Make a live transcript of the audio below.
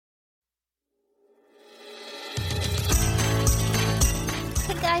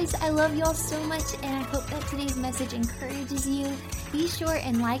guys, I love y'all so much, and I hope that today's message encourages you. Be sure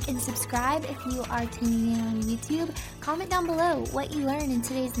and like and subscribe if you are tuning in on YouTube. Comment down below what you learned in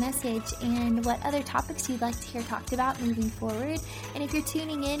today's message and what other topics you'd like to hear talked about moving forward. And if you're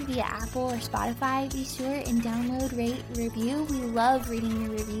tuning in via Apple or Spotify, be sure and download, rate, review. We love reading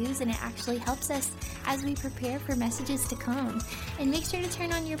your reviews, and it actually helps us as we prepare for messages to come. And make sure to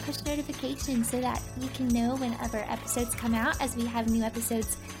turn on your push notifications so that you can know whenever episodes come out, as we have new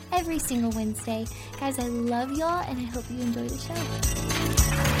episodes every single Wednesday. Guys, I love y'all, and I hope you enjoy the show.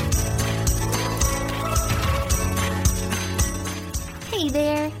 Hey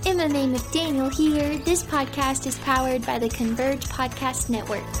there, MMA McDaniel here. This podcast is powered by the Converge Podcast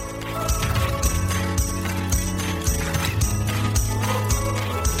Network.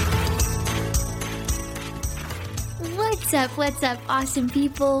 What's up, awesome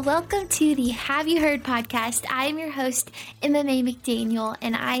people? Welcome to the Have You Heard podcast. I am your host, MMA McDaniel,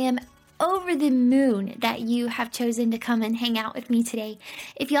 and I am over the moon that you have chosen to come and hang out with me today.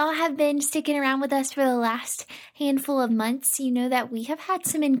 If y'all have been sticking around with us for the last handful of months, you know that we have had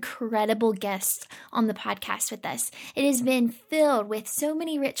some incredible guests on the podcast with us. It has been filled with so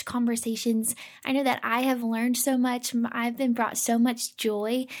many rich conversations. I know that I have learned so much. I've been brought so much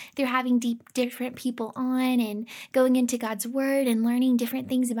joy through having different people on and going into God's Word and learning different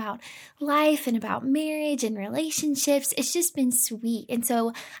things about life and about marriage and relationships. It's just been sweet. And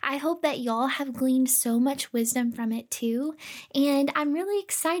so I hope that y'all have gleaned so much wisdom from it too. And I'm really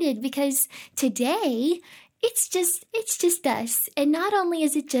excited because today it's just us. And not only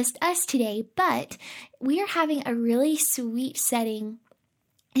is it just us today, but we are having a really sweet setting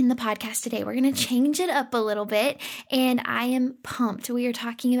in the podcast today. We're going to change it up a little bit, and I am pumped. We are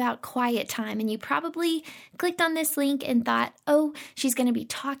talking about quiet time, and you probably clicked on this link and thought, oh, she's going to be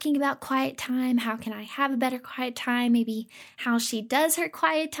talking about quiet time. How can I have a better quiet time? Maybe how she does her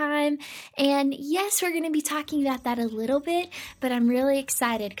quiet time. And yes, we're going to be talking about that a little bit, but I'm really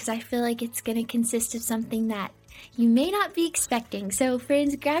excited because I feel like it's going to consist of something that you may not be expecting. So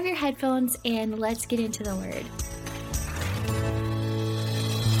friends, grab your headphones and let's get into the Word.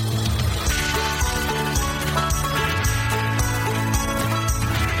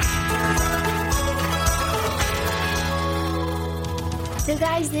 So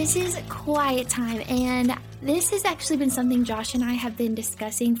guys, this is quiet time, and this has actually been something Josh and I have been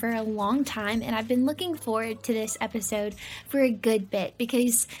discussing for a long time, and I've been looking forward to this episode for a good bit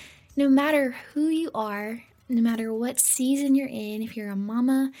because no matter who you are, no matter what season you're in, if you're a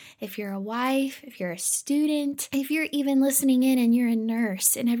mama, if you're a wife, if you're a student, if you're even listening in and you're a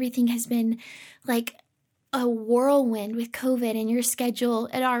nurse and everything has been like a whirlwind with COVID and your schedule,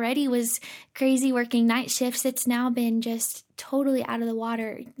 it already was crazy working night shifts. It's now been just totally out of the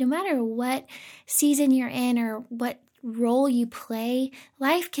water. No matter what season you're in or what role you play,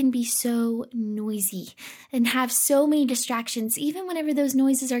 life can be so noisy and have so many distractions, even whenever those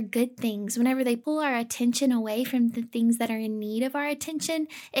noises are good things. Whenever they pull our attention away from the things that are in need of our attention,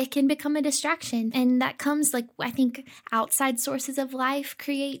 it can become a distraction. And that comes, I think outside sources of life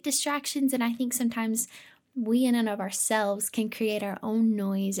create distractions, and I think sometimes we in and of ourselves can create our own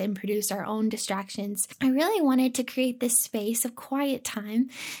noise and produce our own distractions. I really wanted to create this space of quiet time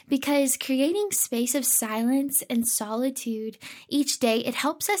because creating space of silence and solitude each day, it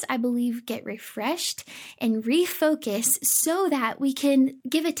helps us, I believe, get refreshed and refocus so that we can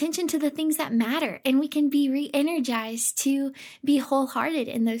give attention to the things that matter and we can be re-energized to be wholehearted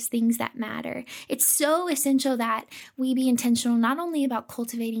in those things that matter. It's so essential that we be intentional not only about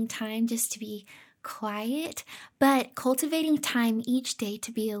cultivating time just to be quiet, but cultivating time each day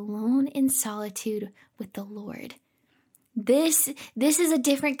to be alone in solitude with the Lord. This is a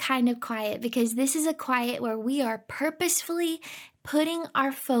different kind of quiet because this is a quiet where we are purposefully putting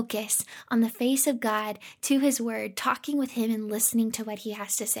our focus on the face of God, to His Word, talking with Him and listening to what He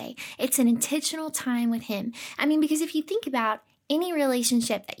has to say. It's an intentional time with Him. Because if you think about any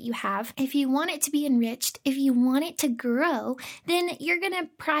relationship that you have, if you want it to be enriched, if you want it to grow, then you're going to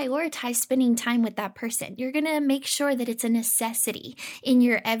prioritize spending time with that person. You're going to make sure that it's a necessity in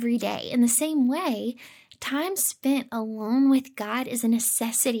your everyday. In the same way, time spent alone with God is a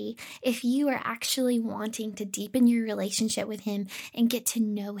necessity if you are actually wanting to deepen your relationship with Him and get to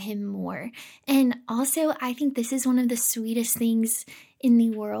know Him more. And also, I think this is one of the sweetest things in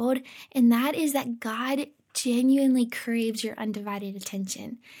the world, and that is that God genuinely craves your undivided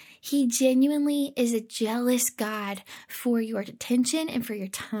attention. He genuinely is a jealous God for your attention and for your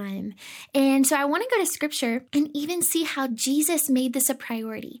time. And so I want to go to scripture and even see how Jesus made this a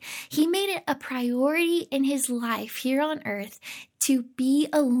priority. He made it a priority in His life here on earth to be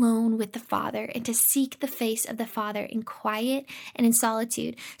alone with the Father and to seek the face of the Father in quiet and in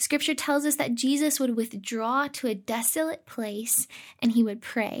solitude. Scripture tells us that Jesus would withdraw to a desolate place and he would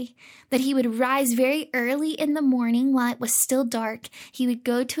pray, that he would rise very early in the morning while it was still dark. He would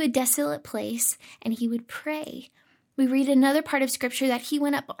go to a desolate place and he would pray. We read another part of Scripture that he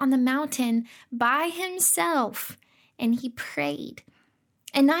went up on the mountain by himself and he prayed.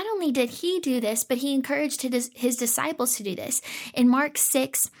 And not only did he do this, but he encouraged his disciples to do this. In Mark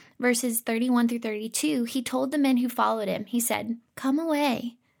 6, verses 31 through 32, he told the men who followed him, he said, "Come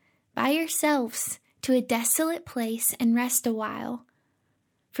away by yourselves to a desolate place and rest a while.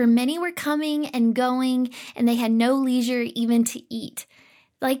 For many were coming and going, and they had no leisure even to eat."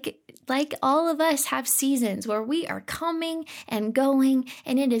 Like all of us have seasons where we are coming and going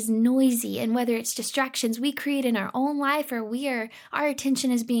and it is noisy, and whether it's distractions we create in our own life or our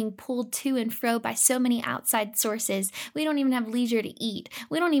attention is being pulled to and fro by so many outside sources, we don't even have leisure to eat.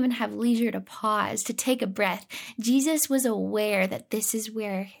 We don't even have leisure to pause, to take a breath. Jesus was aware that this is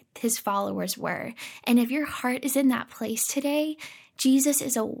where his followers were. And if your heart is in that place today, Jesus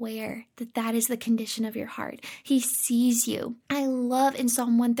is aware that that is the condition of your heart. He sees you. I love in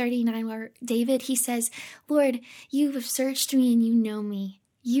Psalm 139 where David, he says, "Lord, you have searched me and you know me.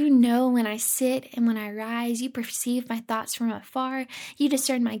 You know when I sit and when I rise. You perceive my thoughts from afar. You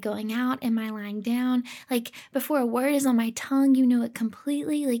discern my going out and my lying down. Like before a word is on my tongue, you know it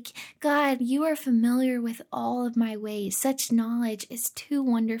completely. Like God, you are familiar with all of my ways. Such knowledge is too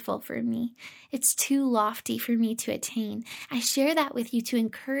wonderful for me. It's too lofty for me to attain." I share that with you to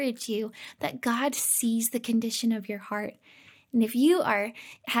encourage you that God sees the condition of your heart. And if you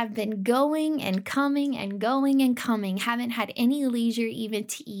have been going and coming and going and coming, haven't had any leisure even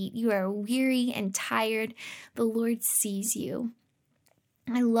to eat, you are weary and tired, the Lord sees you.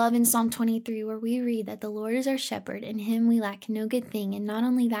 I love in Psalm 23 where we read that the Lord is our shepherd, in him we lack no good thing. And not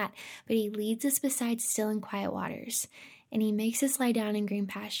only that, but he leads us beside still and quiet waters. And he makes us lie down in green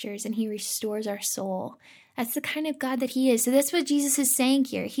pastures, and he restores our soul. That's the kind of God that he is. So that's what Jesus is saying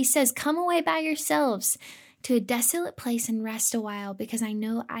here. He says, "Come away by yourselves to a desolate place and rest a while, because I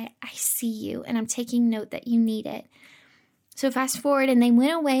know I see you and I'm taking note that you need it." So fast forward, and they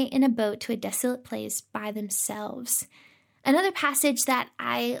went away in a boat to a desolate place by themselves. Another passage that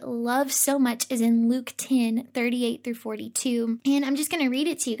I love so much is in Luke 10, 38 through 42. And I'm just going to read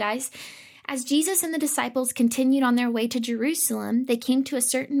it to you guys. As Jesus and the disciples continued on their way to Jerusalem, they came to a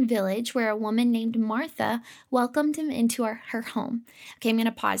certain village where a woman named Martha welcomed him into her home. Okay, I'm going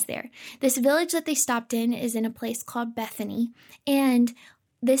to pause there. This village that they stopped in is in a place called Bethany, and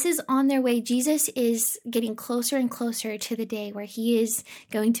this is on their way. Jesus is getting closer and closer to the day where he is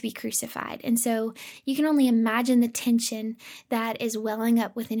going to be crucified. And so you can only imagine the tension that is welling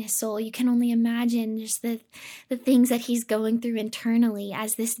up within his soul. You can only imagine just the things that he's going through internally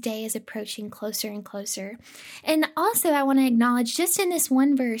as this day is approaching closer and closer. And also I want to acknowledge just in this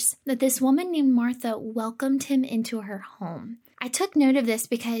one verse that this woman named Martha welcomed him into her home. I took note of this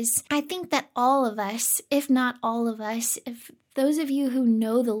because I think that all of us, if not all of us, if those of you who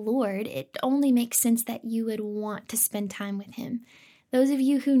know the Lord, it only makes sense that you would want to spend time with him. Those of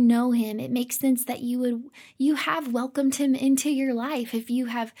you who know him, it makes sense that you have welcomed him into your life if you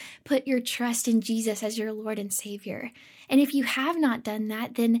have put your trust in Jesus as your Lord and Savior. And if you have not done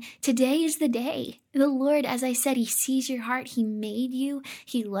that, then today is the day. The Lord, as I said, he sees your heart. He made you.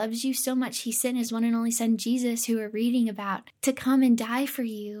 He loves you so much. He sent his one and only son, Jesus, who we're reading about, to come and die for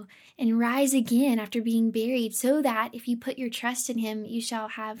you and rise again after being buried, so that if you put your trust in him, you shall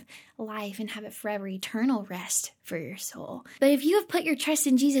have life and have it forever, eternal rest for your soul. But if you have put your trust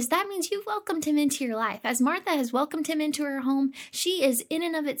in Jesus, that means you've welcomed him into your life. As Martha has welcomed him into her home, she is in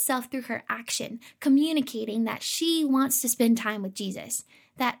and of itself through her action communicating that she wants to spend time with Jesus,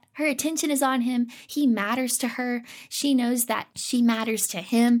 that her attention is on him. He matters to her. She knows that she matters to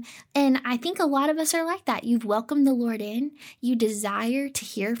him. And I think a lot of us are like that. You've welcomed the Lord in. You desire to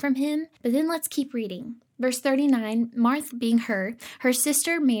hear from him. But then let's keep reading. Verse 39, Martha being her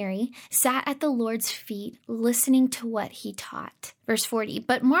sister Mary sat at the Lord's feet listening to what he taught. Verse 40,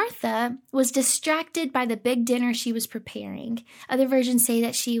 but Martha was distracted by the big dinner she was preparing. Other versions say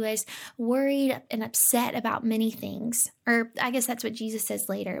that she was worried and upset about many things. Or I guess that's what Jesus says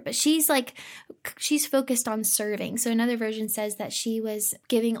later. But she's focused on serving. So another version says that she was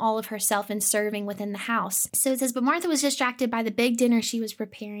giving all of herself and serving within the house. So it says, but Martha was distracted by the big dinner she was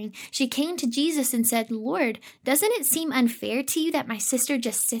preparing. She came to Jesus and said, Lord, doesn't it seem unfair to you that my sister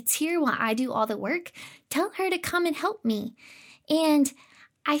just sits here while I do all the work? Tell her to come and help me. And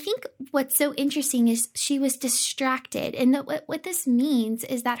I think what's so interesting is she was distracted. And what this means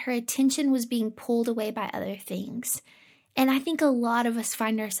is that her attention was being pulled away by other things. And I think a lot of us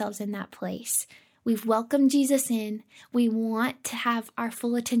find ourselves in that place. We've welcomed Jesus in. We want to have our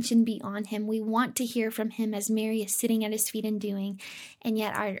full attention be on him. We want to hear from him as Mary is sitting at his feet and doing. And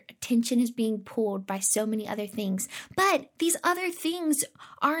yet our attention is being pulled by so many other things. But these other things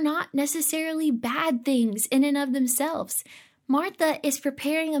are not necessarily bad things in and of themselves. Martha is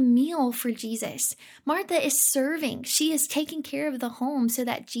preparing a meal for Jesus. Martha is serving. She is taking care of the home so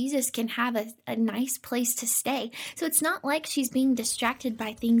that Jesus can have a nice place to stay. So it's not like she's being distracted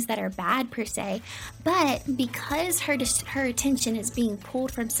by things that are bad per se, but because her attention is being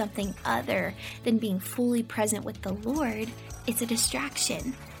pulled from something other than being fully present with the Lord, it's a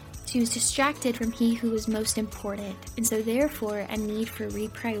distraction. She was distracted from he who was most important, and so therefore a need for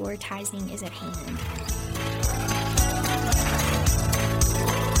reprioritizing is at hand.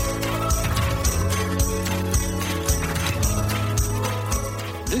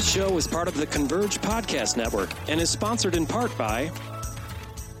 This show is part of the Converge Podcast Network and is sponsored in part by...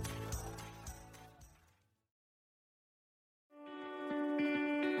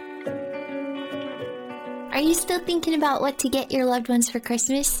 Are you still thinking about what to get your loved ones for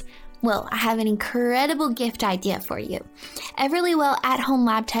Christmas? Well, I have an incredible gift idea for you. Everlywell at-home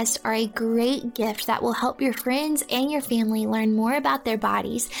lab tests are a great gift that will help your friends and your family learn more about their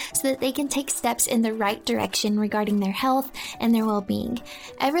bodies so that they can take steps in the right direction regarding their health and their well-being.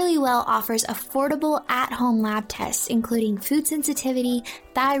 Everlywell offers affordable at-home lab tests including food sensitivity,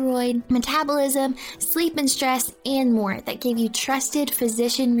 thyroid, metabolism, sleep and stress, and more that give you trusted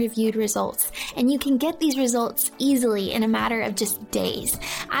physician-reviewed results. And you can get these results easily in a matter of just days.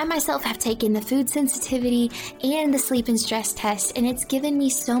 I myself have taken the food sensitivity and the sleep and stress test, and it's given me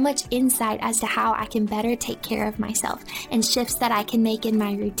so much insight as to how I can better take care of myself and shifts that I can make in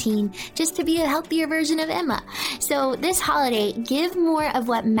my routine just to be a healthier version of Emma. So this holiday, give more of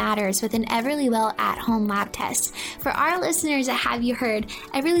what matters with an Everlywell at-home lab test. For our listeners at Have You Heard,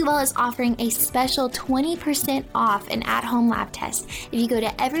 Everlywell is offering a special 20% off an at-home lab test if you go to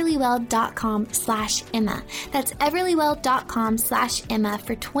everlywell.com/Emma. That's everlywell.com/Emma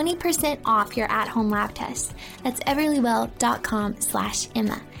for 20% off your at-home lab test. That's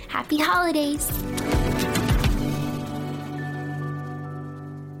everlywell.com/Emma. Happy holidays!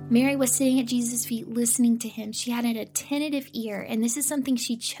 Mary was sitting at Jesus' feet listening to him. She had an attentive ear, and this is something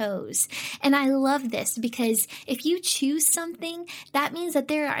she chose. And I love this because if you choose something, that means that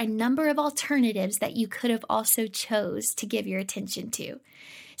there are a number of alternatives that you could have also chose to give your attention to.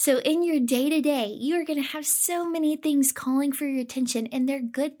 So in your day-to-day, you are going to have so many things calling for your attention, and they're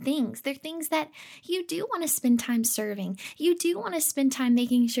good things. They're things that you do want to spend time serving. You do want to spend time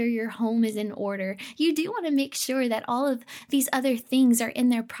making sure your home is in order. You do want to make sure that all of these other things are in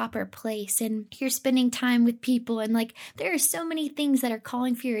their proper place, and you're spending time with people, and there are so many things that are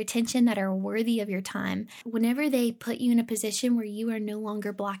calling for your attention that are worthy of your time. Whenever they put you in a position where you are no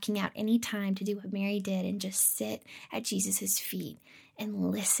longer blocking out any time to do what Mary did and just sit at Jesus's feet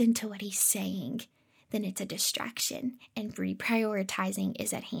and listen to what he's saying, then it's a distraction, and reprioritizing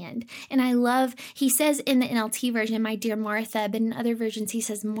is at hand. And I love, he says in the NLT version, my dear Martha, but in other versions he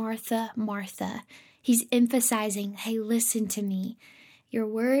says, Martha, Martha. He's emphasizing, hey, listen to me. You're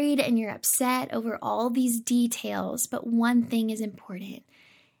worried and you're upset over all these details, but one thing is important.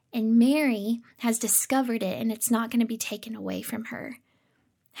 And Mary has discovered it, and it's not going to be taken away from her.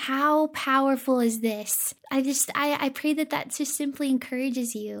 How powerful is this? I pray that just simply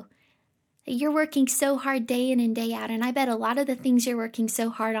encourages you. You're working so hard day in and day out, and I bet a lot of the things you're working so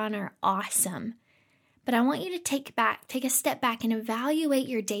hard on are awesome. But I want you to take a step back and evaluate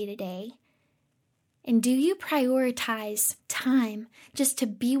your day-to-day. And do you prioritize time just to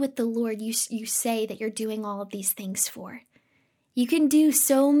be with the Lord you say that you're doing all of these things for? You can do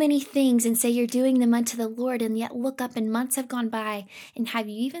so many things and say you're doing them unto the Lord, and yet look up and months have gone by, and have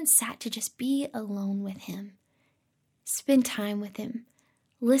you even sat to just be alone with him? Spend time with him.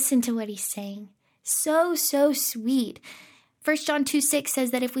 Listen to what he's saying. So sweet. 1 John 2:6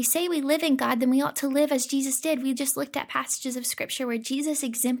 says that if we say we live in God, then we ought to live as Jesus did. We just looked at passages of scripture where Jesus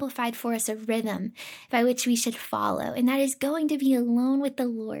exemplified for us a rhythm by which we should follow, and that is going to be alone with the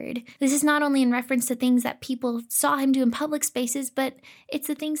Lord. This is not only in reference to things that people saw him do in public spaces, but it's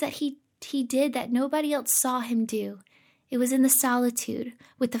the things that he did that nobody else saw him do. It was in the solitude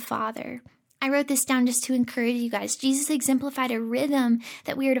with the Father. I wrote this down just to encourage you guys. Jesus exemplified a rhythm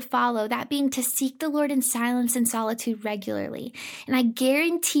that we are to follow, that being to seek the Lord in silence and solitude regularly. And I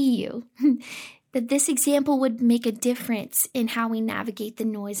guarantee you that this example would make a difference in how we navigate the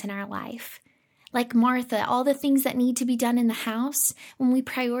noise in our life. Like Martha, all the things that need to be done in the house, when we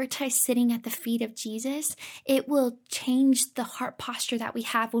prioritize sitting at the feet of Jesus, it will change the heart posture that we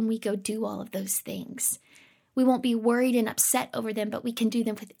have when we go do all of those things. We won't be worried and upset over them, but we can do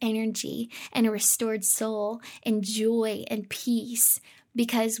them with energy and a restored soul and joy and peace,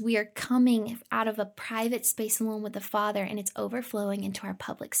 because we are coming out of a private space alone with the Father, and it's overflowing into our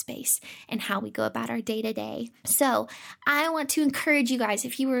public space and how we go about our day to day. So I want to encourage you guys,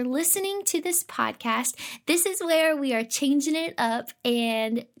 if you were listening to this podcast, this is where we are changing it up,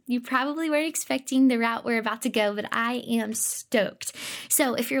 and you probably weren't expecting the route we're about to go, but I am stoked.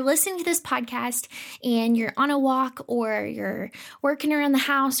 So if you're listening to this podcast and you're on a walk, or you're working around the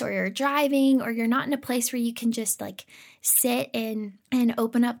house, or you're driving, or you're not in a place where you can just like sit and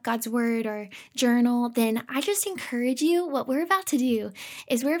open up God's word or journal, then I just encourage you, what we're about to do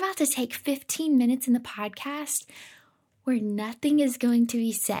is we're about to take 15 minutes in the podcast where nothing is going to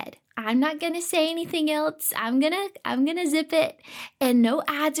be said. I'm not going to say anything else. I'm going to zip it, and no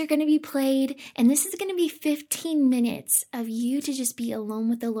ads are going to be played. And this is going to be 15 minutes of you to just be alone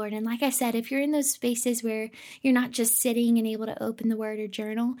with the Lord. And like I said, if you're in those spaces where you're not just sitting and able to open the word or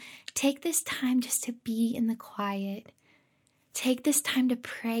journal, take this time just to be in the quiet. Take this time to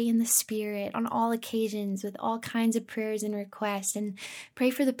pray in the Spirit on all occasions with all kinds of prayers and requests, and pray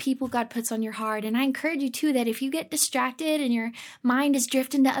for the people God puts on your heart. And I encourage you too that if you get distracted and your mind is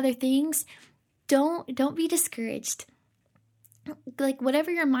drifting to other things, don't be discouraged. Like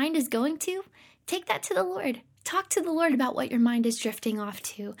whatever your mind is going to, take that to the Lord. Talk to the Lord about what your mind is drifting off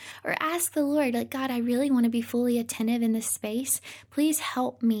to, or ask the Lord, like, God, I really want to be fully attentive in this space. Please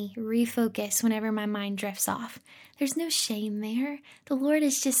help me refocus whenever my mind drifts off. There's no shame there. The Lord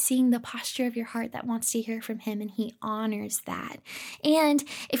is just seeing the posture of your heart that wants to hear from Him, and He honors that. And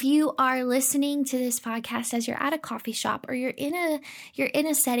if you are listening to this podcast as you're at a coffee shop, or you're in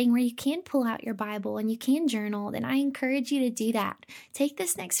a setting where you can pull out your Bible and you can journal, then I encourage you to do that. Take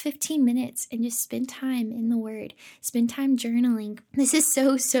this next 15 minutes and just spend time in the Word. Spend time journaling. This is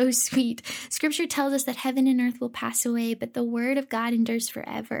so sweet. Scripture tells us that heaven and earth will pass away, but the Word of God endures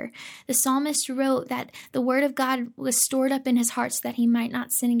forever. The psalmist wrote that the Word of God was stored up in his heart so that he might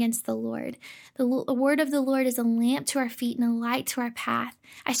not sin against the Lord. The word of the Lord is a lamp to our feet and a light to our path.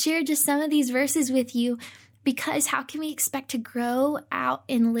 I shared just some of these verses with you because how can we expect to grow out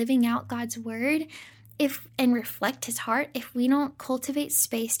in living out God's word and reflect His heart if we don't cultivate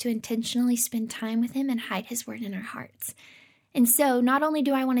space to intentionally spend time with Him and hide His word in our hearts? And so not only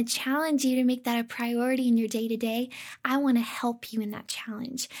do I want to challenge you to make that a priority in your day-to-day, I want to help you in that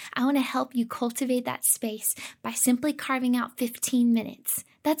challenge. I want to help you cultivate that space by simply carving out 15 minutes.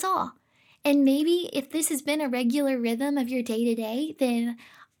 That's all. And maybe if this has been a regular rhythm of your day-to-day, then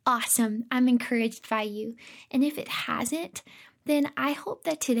awesome. I'm encouraged by you. And if it hasn't, then I hope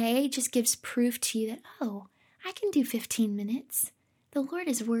that today just gives proof to you that, oh, I can do 15 minutes. The Lord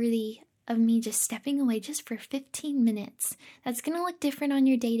is worthy of me just stepping away just for 15 minutes. That's going to look different on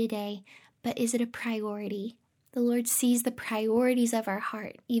your day-to-day, but is it a priority? The Lord sees the priorities of our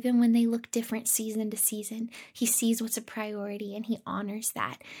heart, even when they look different season to season. He sees what's a priority, and He honors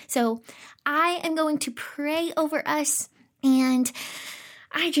that. So I am going to pray over us, and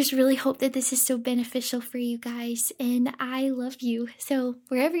I just really hope that this is so beneficial for you guys, and I love you. So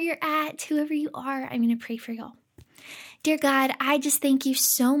wherever you're at, whoever you are, I'm going to pray for y'all. Dear God, I just thank you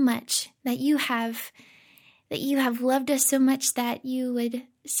so much that you have loved us so much that you would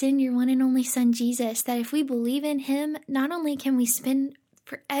send your one and only Son, Jesus, that if we believe in Him, not only can we spend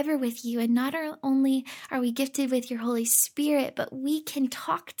forever with you, and not only are we gifted with your Holy Spirit, but we can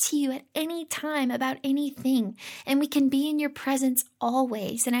talk to you at any time about anything, and we can be in your presence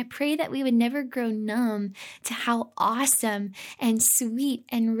always. And I pray that we would never grow numb to how awesome and sweet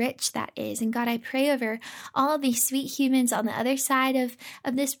and rich that is. And God, I pray over all of these sweet humans on the other side of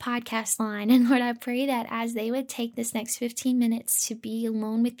this podcast line. And Lord, I pray that as they would take this next 15 minutes to be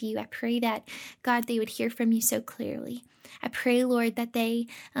alone with you, I pray that, God, they would hear from you so clearly. I pray, Lord, that they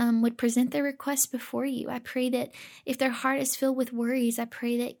would present their requests before you. I pray that if their heart is filled with worries, I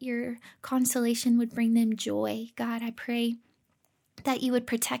pray that your consolation would bring them joy. God, I pray that you would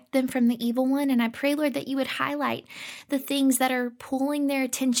protect them from the evil one. And I pray, Lord, that you would highlight the things that are pulling their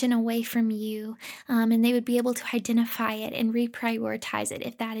attention away from you, and they would be able to identify it and reprioritize it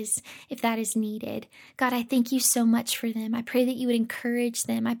if that is needed. God, I thank you so much for them. I pray that you would encourage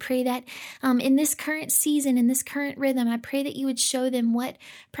them. I pray that in this current season, in this current rhythm, I pray that you would show them what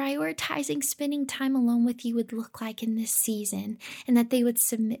prioritizing spending time alone with you would look like in this season, and that they would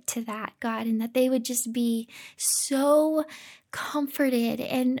submit to that, God, and that they would just be so comforted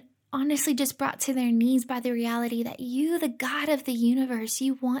and honestly just brought to their knees by the reality that you, the God of the universe,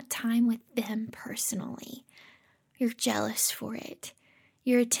 you want time with them personally. You're jealous for it.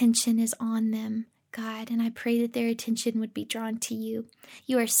 Your attention is on them. God, and I pray that their attention would be drawn to you.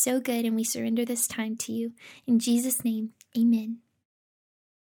 You are so good, and we surrender this time to you. In Jesus' name, amen.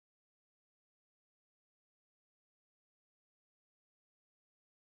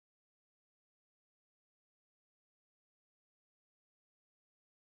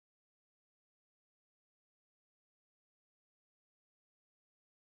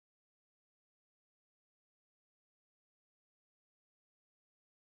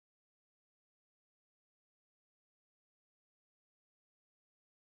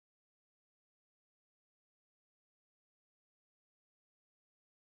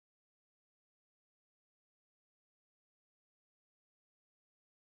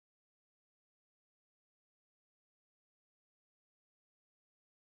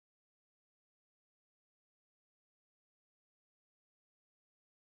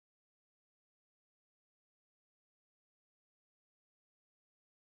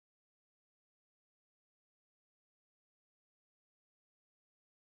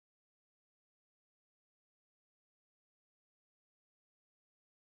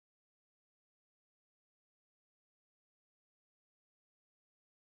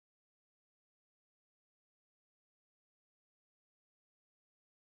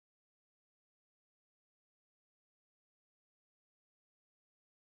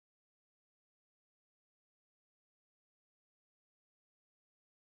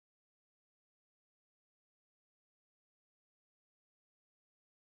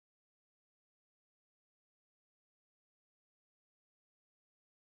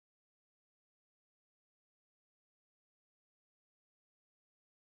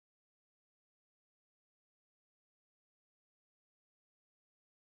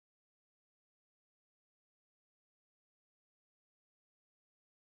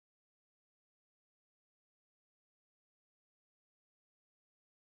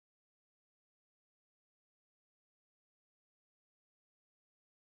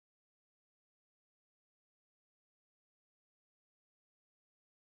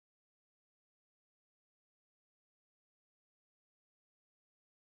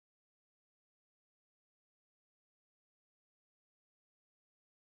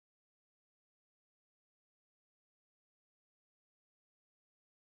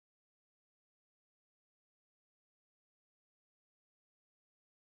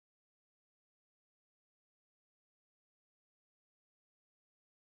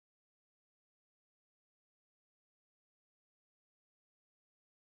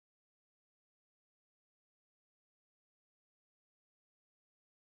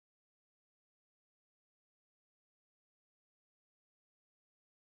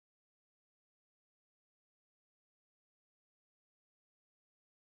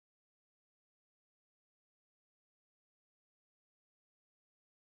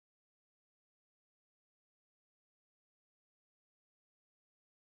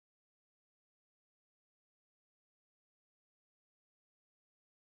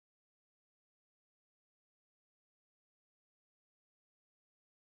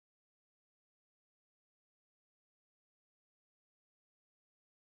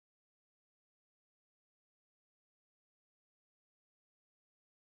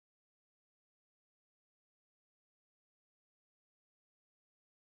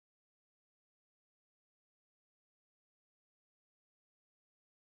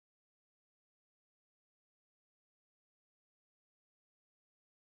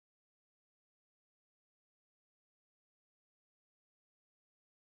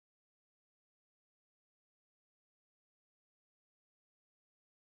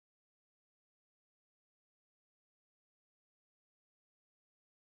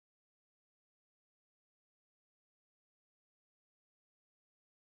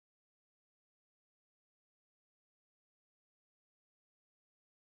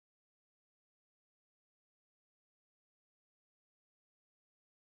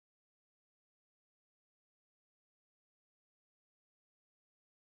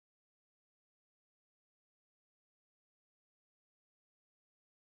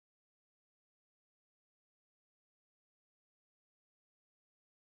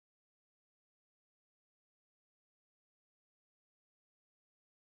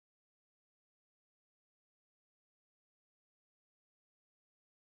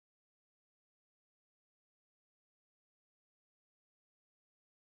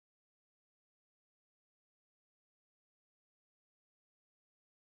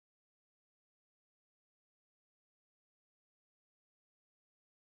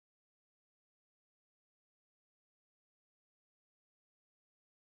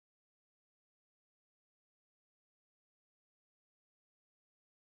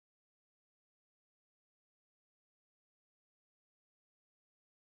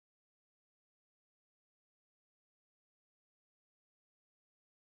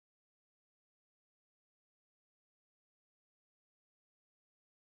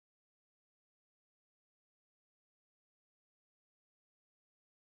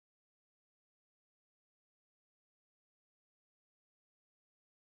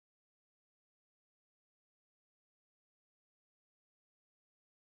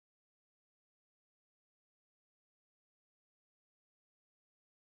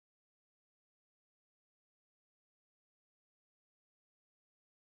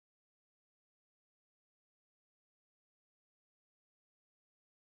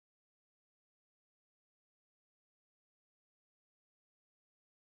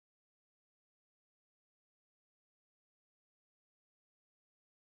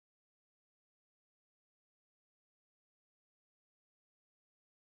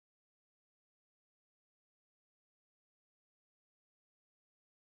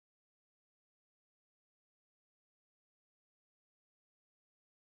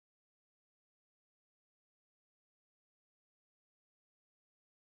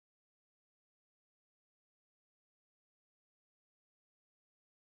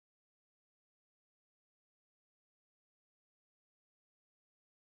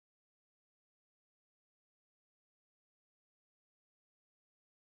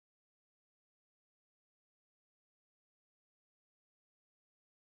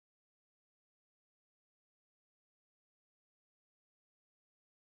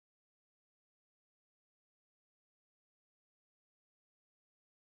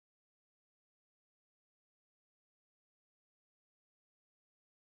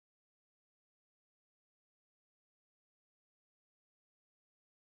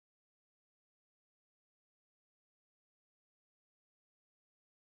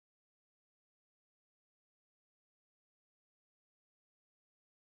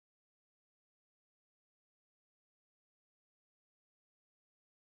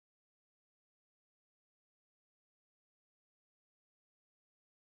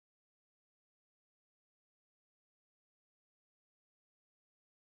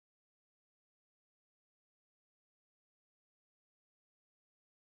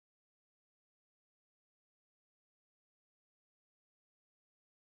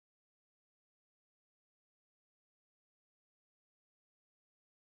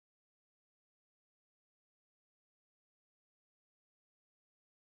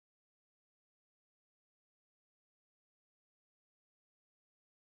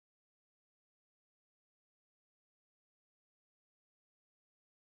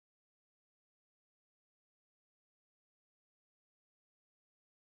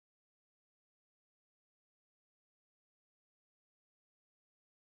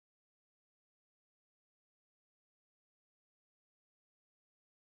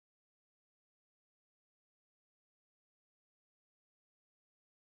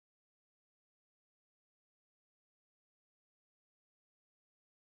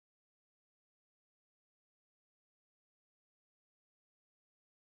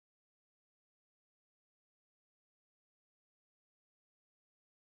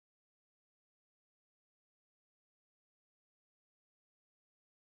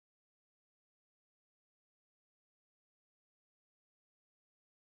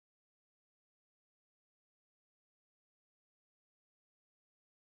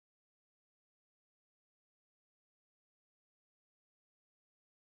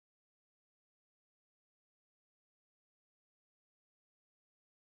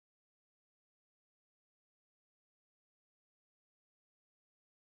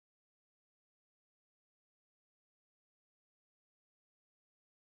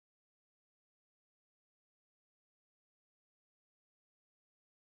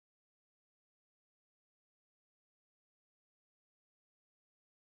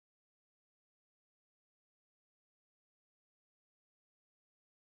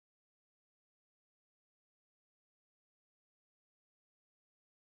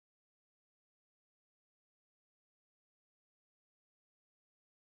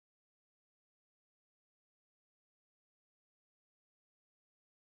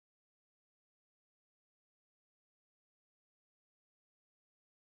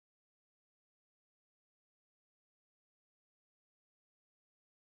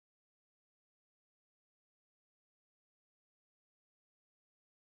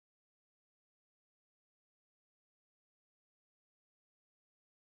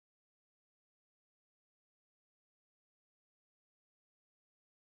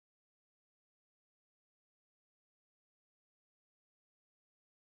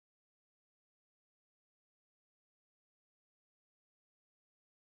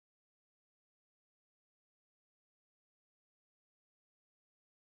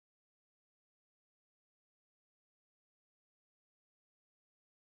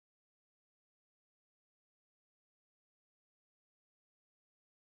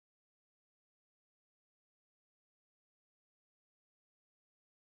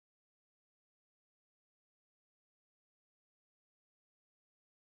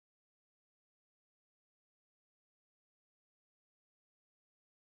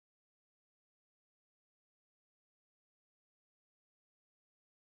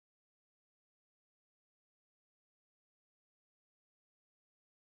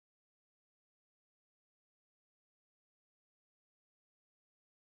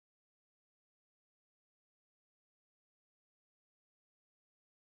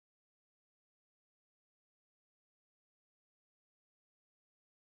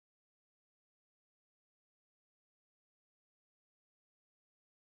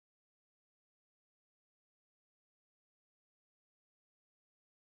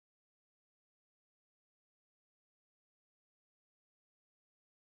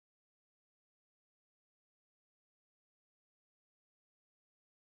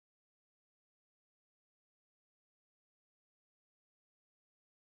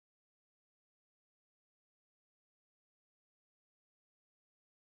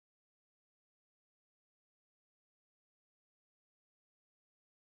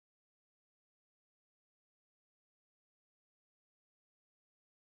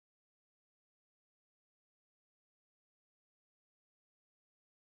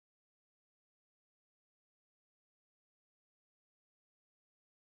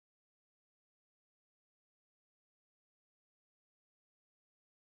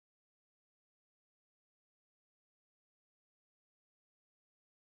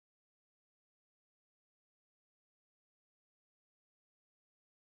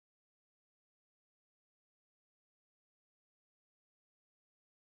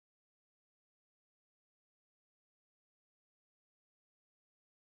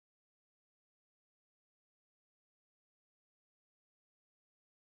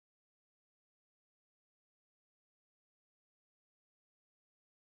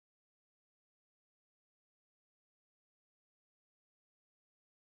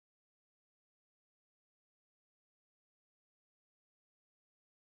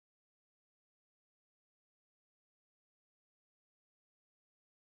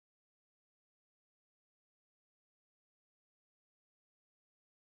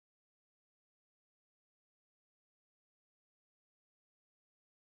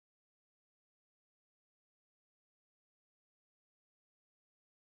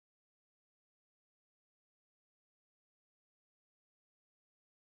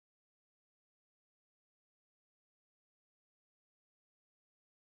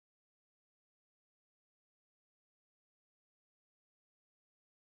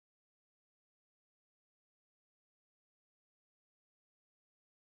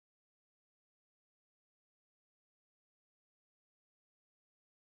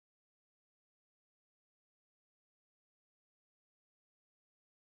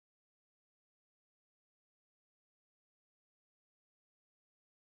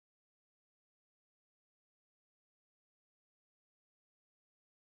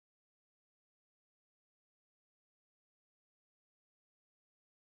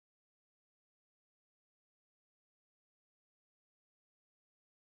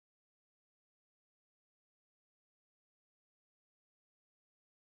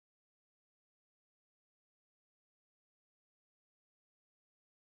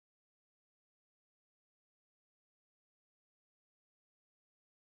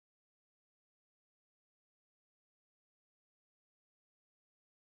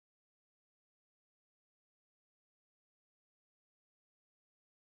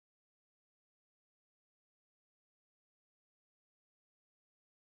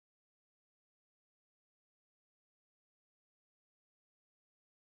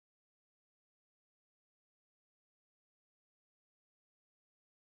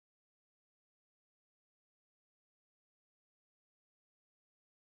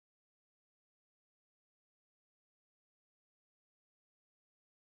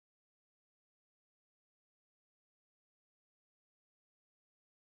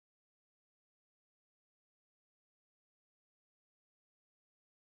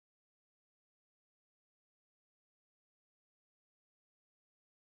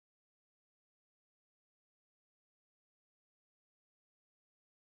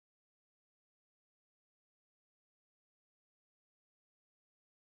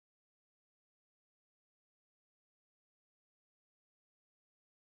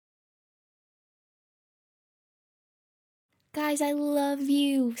 Guys, I love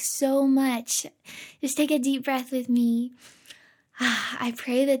you so much. Just take a deep breath with me. I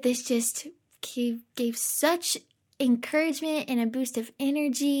pray that this just gave such encouragement and a boost of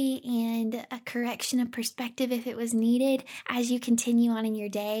energy and a correction of perspective if it was needed as you continue on in your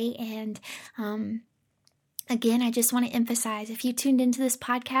day. And again, I just want to emphasize, if you tuned into this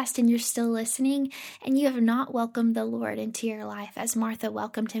podcast and you're still listening and you have not welcomed the Lord into your life as Martha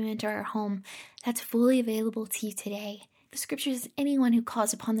welcomed him into her home, that's fully available to you today. The scripture says, anyone who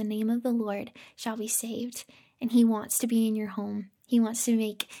calls upon the name of the Lord shall be saved. And he wants to be in your home. He wants to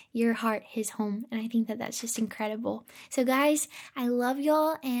make your heart his home. And I think that that's just incredible. So guys, I love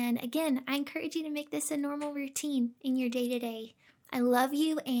y'all. And again, I encourage you to make this a normal routine in your day-to-day. I love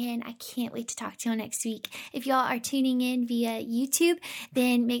you, and I can't wait to talk to you next week. If y'all are tuning in via YouTube,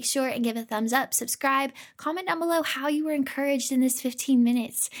 then make sure and give a thumbs up, subscribe, comment down below how you were encouraged in this 15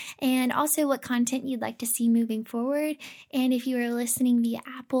 minutes, and also what content you'd like to see moving forward. And if you are listening via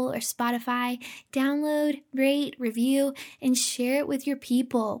Apple or Spotify, download, rate, review, and share it with your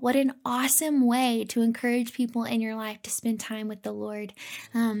people. What an awesome way to encourage people in your life to spend time with the Lord.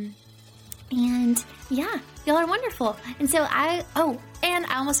 And yeah, y'all are wonderful. And so I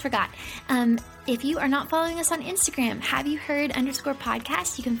almost forgot. If you are not following us on Instagram, Have You Heard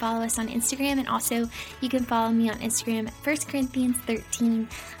 _podcast, you can follow us on Instagram. And also you can follow me on Instagram at 1 Corinthians 13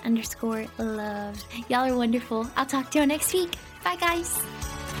 _love. Y'all are wonderful. I'll talk to you next week. Bye guys.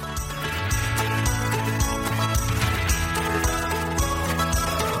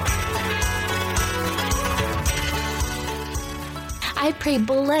 I pray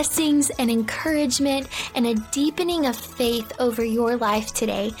blessings and encouragement and a deepening of faith over your life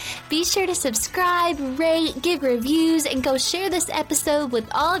today. Be sure to subscribe, rate, give reviews, and go share this episode with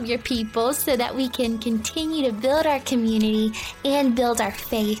all of your people so that we can continue to build our community and build our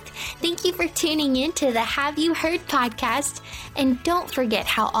faith. Thank you for tuning in to the Have You Heard podcast, and don't forget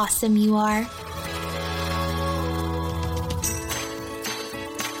how awesome you are.